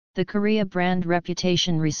The Korea Brand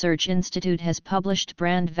Reputation Research Institute has published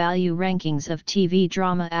brand value rankings of TV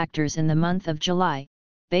drama actors in the month of July,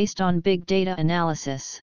 based on big data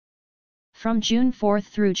analysis. From June 4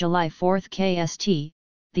 through July 4 KST,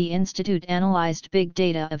 the institute analyzed big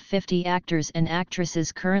data of 50 actors and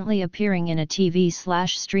actresses currently appearing in a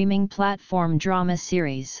TV/streaming platform drama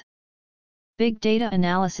series. Big data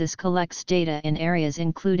analysis collects data in areas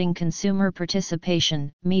including consumer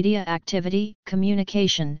participation, media activity,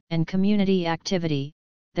 communication, and community activity,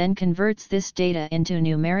 then converts this data into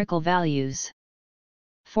numerical values.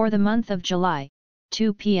 For the month of July,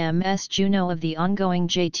 2PM's Junho of the ongoing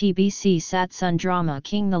JTBC Sat-Sun drama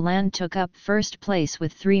King the Land took up first place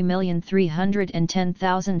with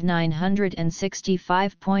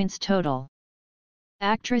 3,310,965 points total.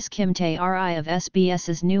 Actress Kim Tae Ri of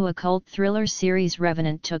SBS's new occult thriller series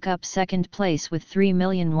Revenant took up second place with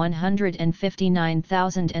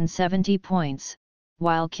 3,159,070 points,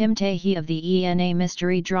 while Kim Tae Hee of the ENA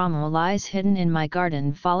mystery drama Lies Hidden in My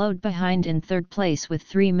Garden followed behind in third place with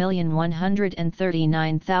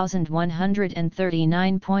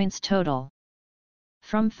 3,139,139 points total.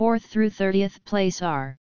 From 4th through 30th place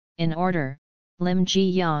are, in order, Lim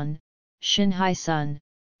Ji-yeon, Shin Hye-sun,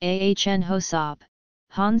 Ahn Ho-sop,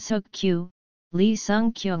 Han Suk-kyu, Lee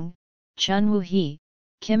Sung-kyung, Chun Woo-hee,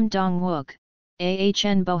 Kim Dong-wook,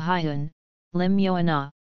 Ahn Bo-hyun, Lim Yo-na,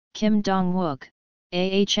 Kim Dong-wook,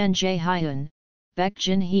 Ahn Jae-hyun, Baek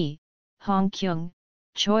Jin-hee, Hong Kyung,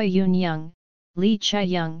 Choi Yoon-young, Lee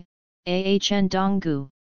Chae-young, Ahn Dong-gu,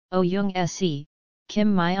 Oh Young-se,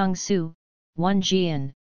 Kim Myung-soo, Won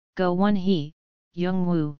Ji-in, Go Won-hee,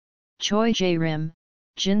 Young-woo, Choi Jae-rim,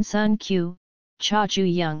 Jin Sun-kyu, Cha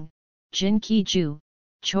Ju-young, Jin Ki-ju,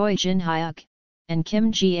 Choi Jin-hyuk, and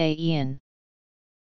Kim Jae-in.